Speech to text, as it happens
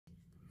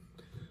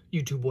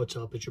YouTube, what's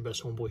up? It's your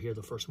best homeboy here,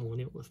 the First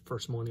Millennial with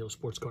First Millennial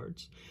Sports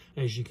Cards.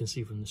 As you can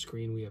see from the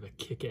screen, we have a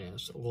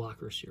kick-ass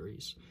locker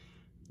series.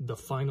 The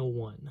final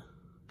one,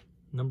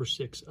 number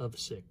 6 of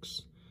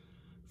 6,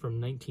 from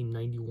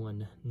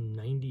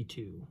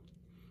 1991-92,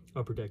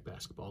 Upper Deck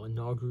Basketball,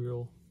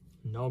 inaugural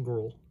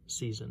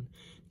season.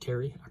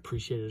 Terry, I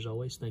appreciate it as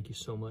always. Thank you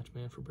so much,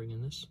 man, for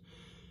bringing this.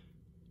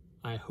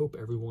 I hope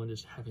everyone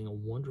is having a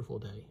wonderful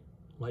day.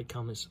 Like,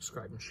 comment,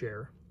 subscribe, and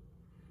share.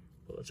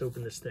 But let's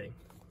open this thing.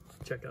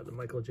 Check out the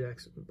Michael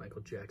Jackson,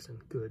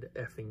 good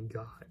effing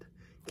God,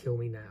 kill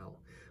me now.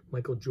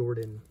 Michael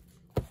Jordan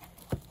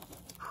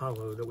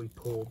hollow that we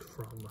pulled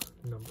from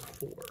number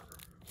 4.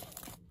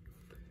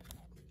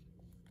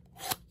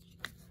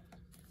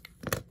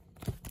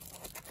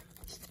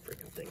 This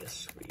freaking thing is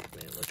sweet,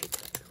 man. Look at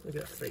that. Look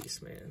at that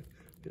face, man.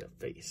 Look at that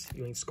face.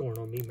 You ain't scoring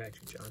on me,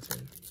 Magic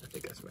Johnson. I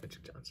think that's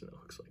Magic Johnson. It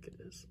looks like it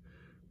is.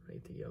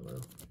 Right, the yellow.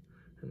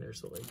 And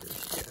there's the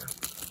Lakers. Yeah.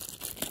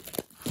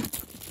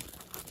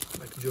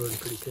 Michael Jordan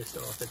pretty pissed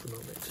off at the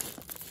moment.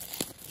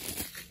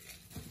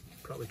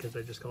 Probably because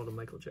I just called him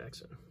Michael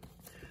Jackson.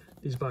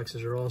 These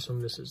boxes are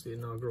awesome. This is the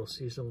inaugural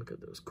season. Look at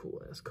those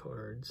cool ass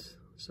cards.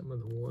 Some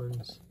of the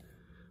ones,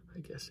 I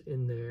guess,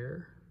 in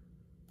there.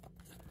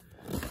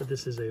 But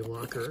this is a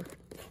locker,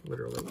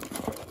 literally.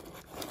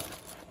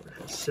 It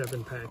has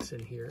 7 packs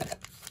in here.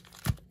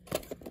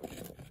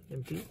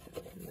 Empty.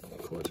 And then we'll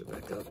close it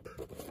back up.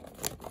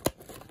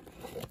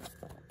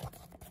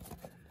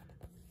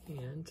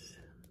 And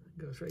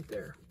goes right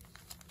there.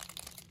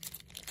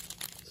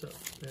 So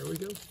there we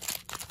go.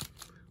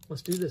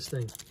 Let's do this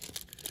thing.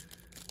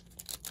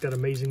 Got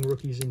amazing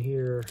rookies in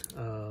here.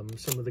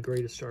 Some of the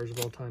greatest stars of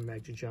all time: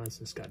 Magic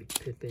Johnson, Scottie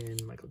Pippen,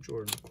 Michael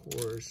Jordan, of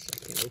course. I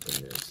can't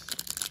open this.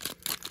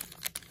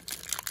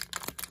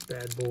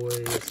 Bad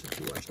boys. If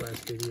you watched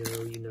last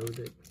video, you know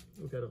that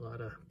we got a lot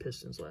of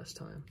Pistons last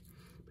time.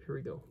 But here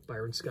we go.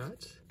 Byron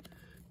Scott,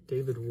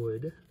 David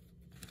Wood,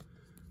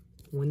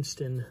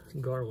 Winston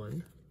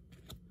Garland,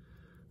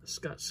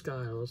 Scott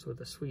Skiles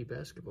with a sweet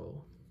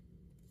basketball.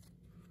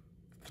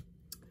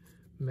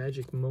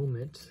 Magic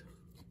Moment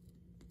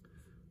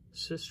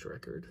assist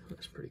record.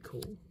 That's pretty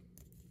cool.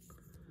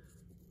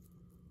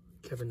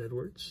 Kevin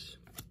Edwards.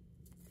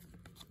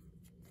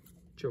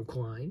 Joe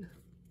Klein.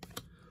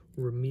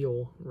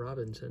 Ramil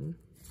Robinson.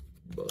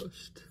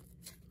 Bust.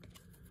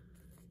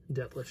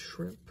 Detlef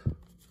Shrimp.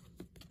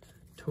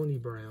 Tony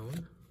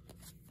Brown.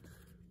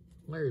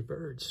 Larry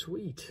Bird.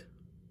 Sweet.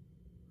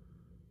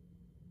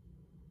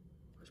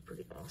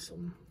 Pretty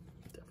awesome.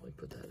 Definitely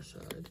put that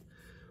aside.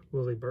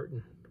 Willie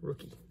Burton,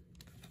 rookie.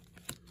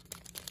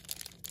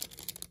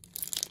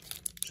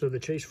 So the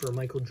chase for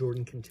Michael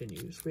Jordan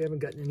continues. We haven't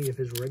gotten any of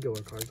his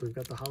regular cards. We've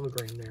got the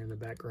hologram there in the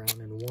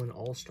background and 1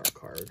 all-star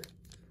card.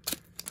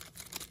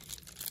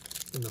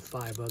 And the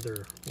 5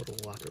 other little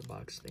locker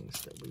box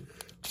things that we've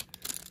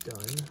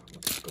done.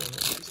 Let's go ahead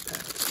with these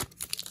packs.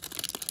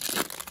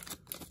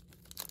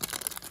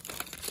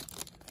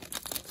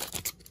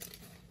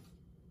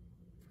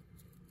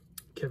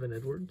 Kevin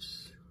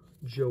Edwards,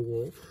 Joe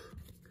Wolf,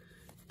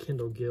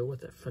 Kendall Gill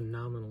with that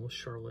phenomenal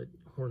Charlotte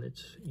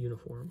Hornets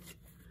uniform,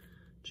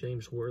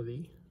 James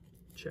Worthy,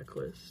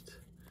 checklist,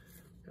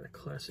 got a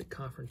classic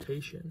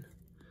confrontation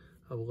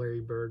of Larry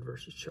Bird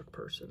versus Chuck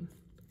Person,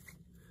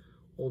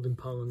 Olden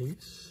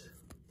Polynice,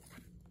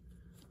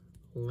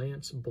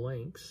 Lance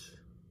Blanks,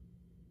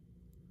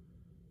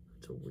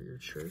 that's a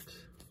weird shirt,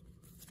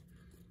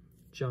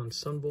 John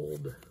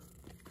Sunbold,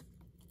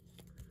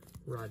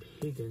 Rod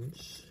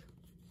Higgins,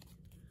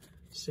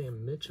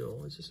 Sam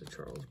Mitchell. Is this a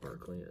Charles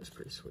Barkley? That's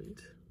pretty sweet.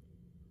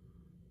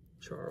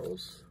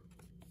 Charles.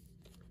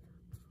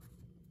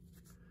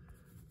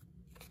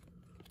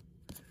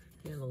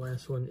 And the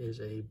last one is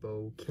a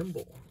Bo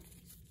Kimball.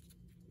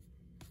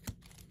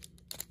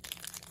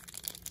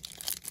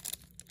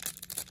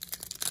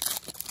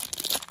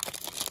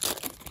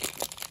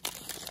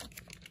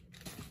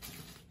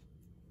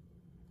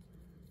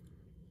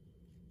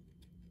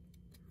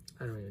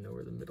 I don't even know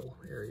where the middle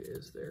area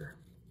is there.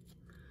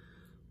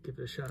 Give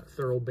it a shot.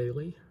 Thurl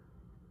Bailey.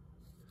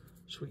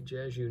 Sweet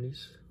Jazz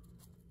Unis.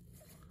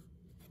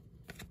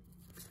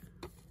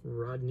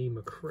 Rodney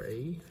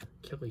McRae.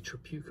 Kelly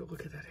Tripucka.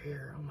 Look at that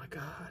hair. Oh my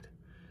God.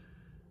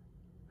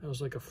 That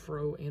was like a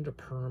fro and a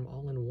perm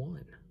all in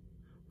one.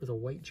 With a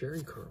white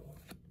Jerry curl.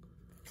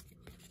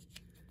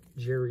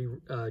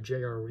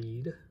 J.R.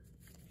 Reed.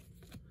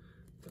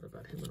 Thought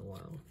about him in a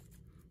while.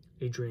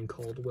 Adrian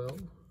Caldwell.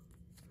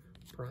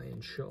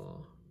 Brian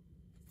Shaw.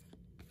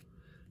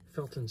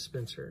 Felton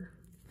Spencer.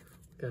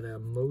 Got a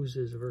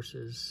Moses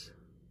versus,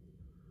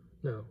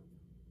 no,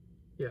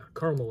 yeah,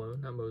 Karl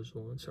Malone, not Moses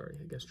Malone, sorry,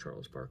 against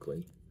Charles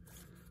Barkley.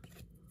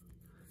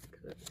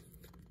 Got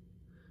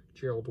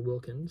Gerald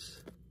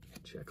Wilkins,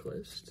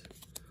 checklist.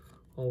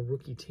 All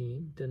rookie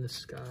team, Dennis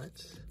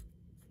Scott.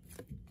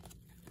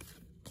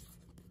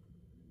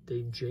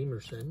 Dave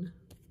Jamerson,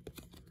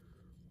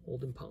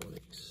 Olden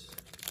Polynice.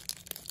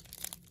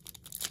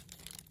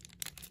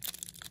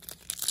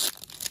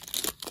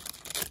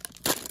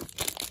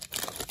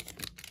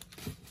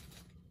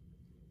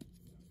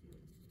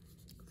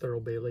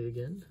 Thurl Bailey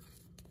again.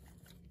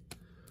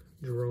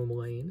 Jerome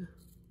Lane,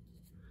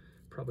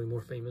 probably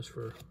more famous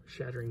for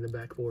shattering the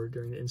backboard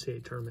during the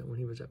NCAA tournament when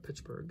he was at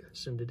Pittsburgh.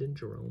 Send it in,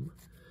 Jerome.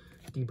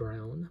 D.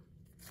 Brown,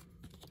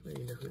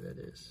 you know who that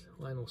is.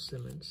 Lionel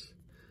Simmons,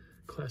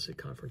 Classic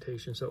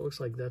Confrontation. So it looks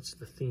like that's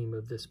the theme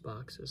of this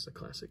box, is the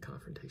Classic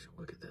Confrontation.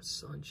 Look at that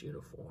Suns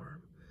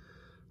uniform.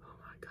 Oh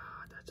my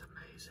God, that's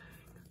amazing.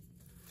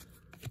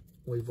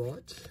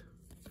 Levat,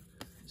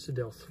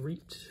 Sedell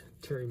Threet,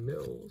 Terry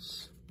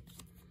Mills,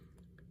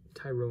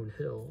 Tyrone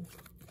Hill,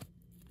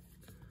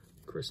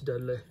 Chris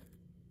Dudley.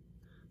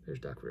 There's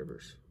Doc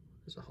Rivers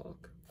as a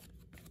Hawk.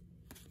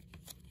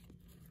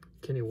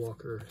 Kenny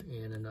Walker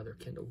and another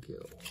Kendall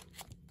Gill.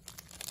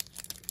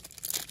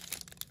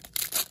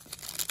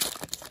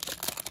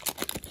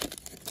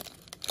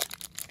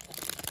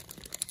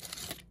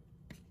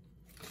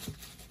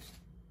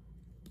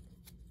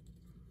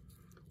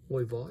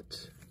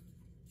 Levat,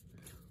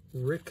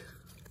 Rick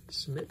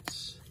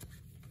Smits,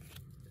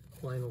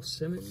 Lionel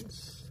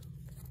Simmons.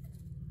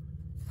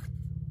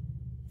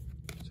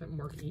 Is that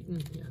Mark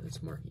Eaton? Yeah,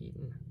 that's Mark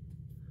Eaton.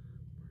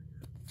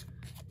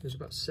 There's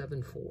about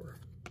 7-4.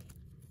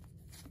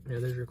 Yeah,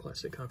 there's your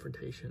Classic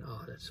Confrontation.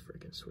 Oh, that's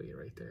freaking sweet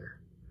right there.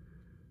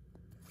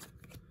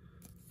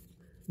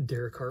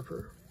 Derek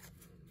Harper,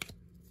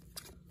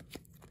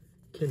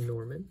 Ken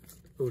Norman,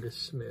 Otis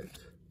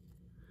Smith,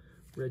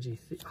 Reggie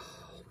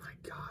oh my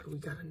God, we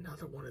got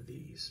another one of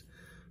these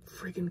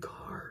friggin'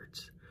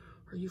 cards.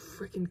 Are you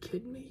freaking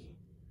kidding me?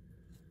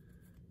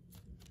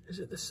 Is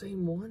it the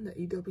same one, the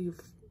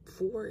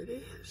AW4? It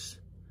is.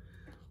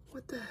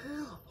 What the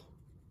hell?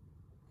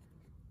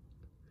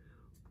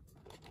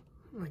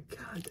 Oh my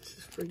God, this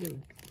is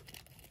friggin',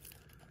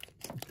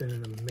 it's been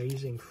an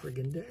amazing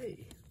friggin'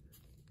 day.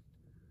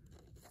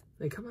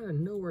 They come out of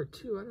nowhere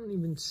too. I don't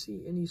even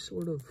see any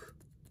sort of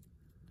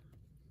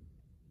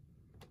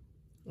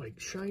like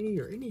shiny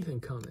or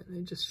anything coming.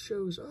 It just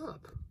shows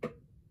up.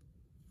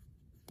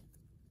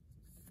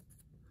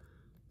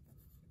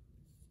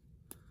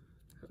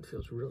 That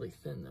feels really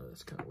thin though.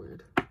 That's kind of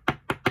weird.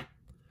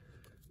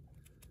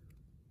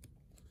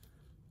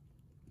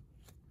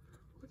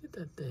 Look at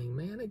that thing,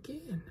 man,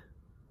 again.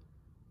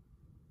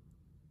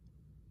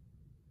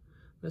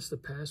 That's the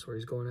pass where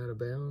he's going out of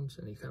bounds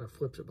and he kind of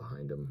flips it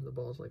behind him. The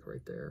ball's like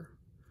right there.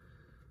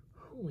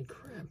 Holy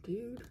crap,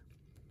 dude.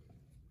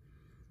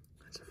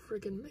 That's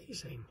freaking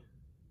amazing.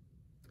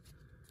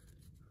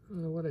 I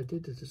don't know what I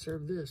did to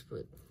deserve this,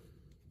 but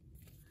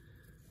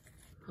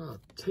I'll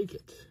take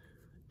it.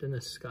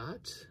 Dennis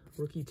Scott,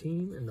 rookie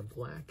team in the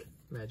black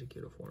Magic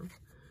uniform.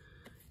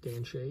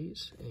 Dan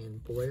Shays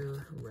and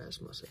Blair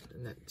Rasmussen.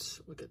 And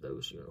that's, look at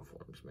those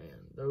uniforms,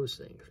 man. Those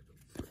things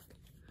are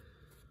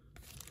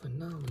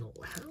phenomenal.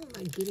 How am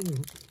I getting,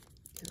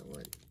 you know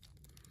what?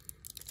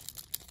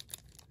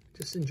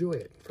 Just enjoy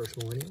it, First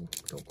Millennial.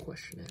 Don't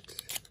question it.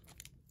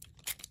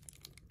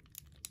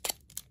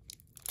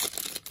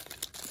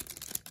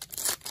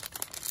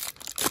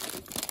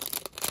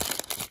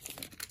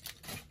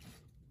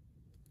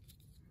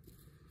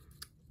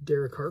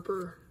 Derek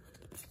Harper,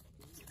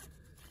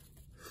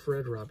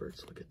 Fred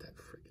Roberts. Look at that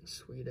freaking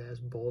sweet ass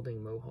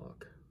balding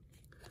mohawk.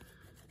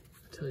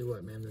 I tell you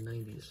what, man, the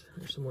 90s.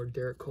 There's some more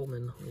Derek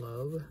Coleman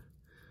love.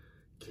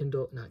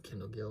 Not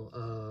Kendall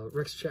Gill.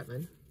 Rex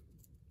Chapman.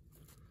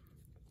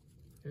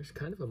 There's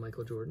kind of a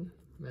Michael Jordan.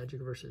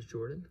 Magic versus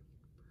Jordan.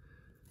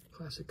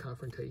 Classic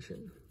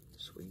Confrontation.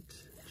 Sweet.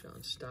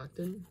 John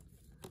Stockton.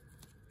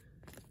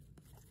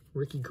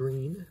 Ricky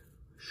Green.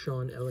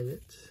 Sean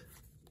Elliott.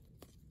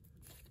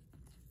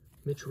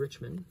 Mitch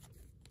Richmond.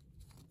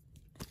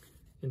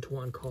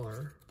 Antoine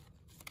Carr.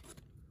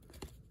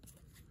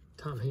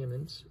 Tom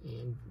Hammonds.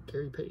 And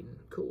Gary Payton.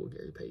 Cool,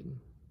 Gary Payton.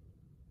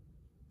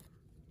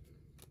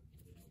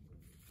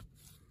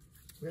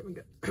 There we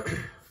go.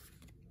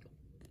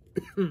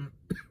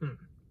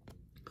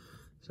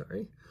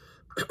 Sorry.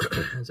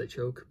 As I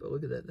choke. But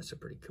look at that. That's a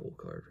pretty cool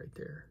card right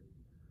there.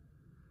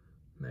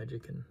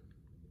 Magic and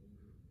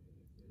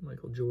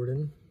Michael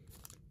Jordan.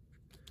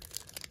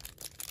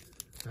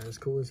 Not as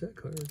cool as that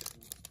card.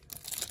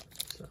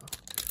 So,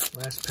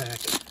 last pack,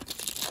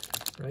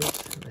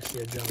 right? And I see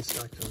a John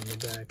Stockton on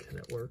the back, and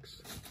that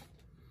works.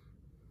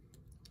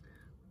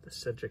 The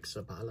Cedric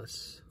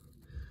Sabalas.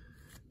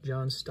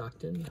 John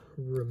Stockton,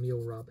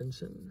 Ramil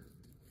Robinson.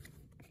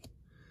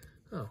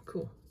 Oh,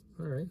 cool.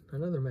 All right,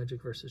 another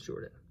Magic versus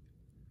Jordan.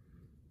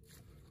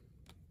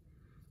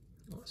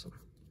 Awesome.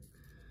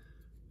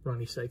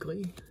 Ronnie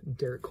Cycli,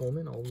 Derek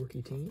Coleman, all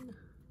rookie team.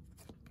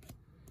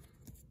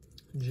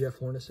 Jeff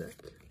Hornacek.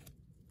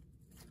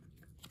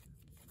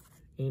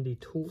 Andy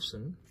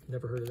Toulson,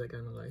 never heard of that guy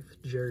in my life.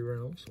 Jerry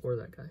Reynolds, or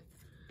that guy.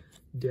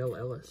 Dale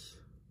Ellis,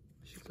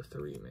 she's a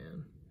 3,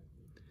 man.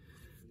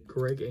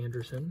 Greg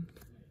Anderson,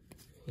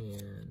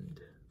 and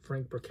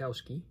Frank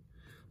Brakowski.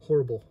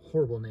 Horrible,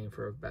 horrible name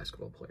for a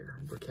basketball player.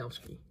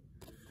 Brakowski.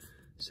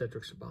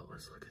 Cedric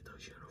Sabalas, look at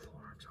those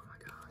uniforms, oh my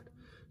God.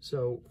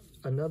 So,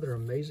 another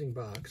amazing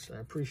box, I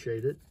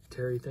appreciate it.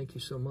 Terry, thank you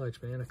so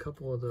much, man. A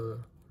couple of the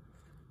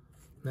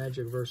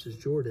Magic versus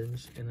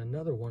Jordans, and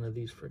another one of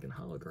these freaking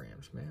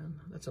holograms, man.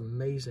 That's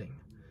amazing.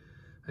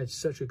 I had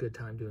such a good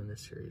time doing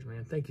this series,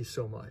 man. Thank you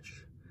so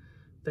much.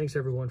 Thanks,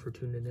 everyone, for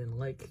tuning in.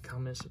 Like,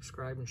 comment,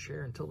 subscribe, and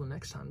share. Until the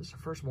next time, this is the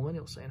First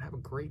Millennial saying have a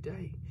great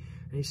day.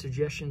 Any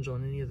suggestions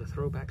on any of the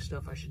throwback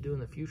stuff I should do in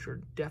the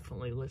future,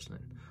 definitely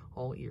listening.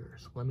 All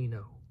ears. Let me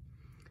know.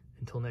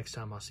 Until next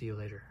time, I'll see you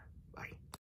later. Bye.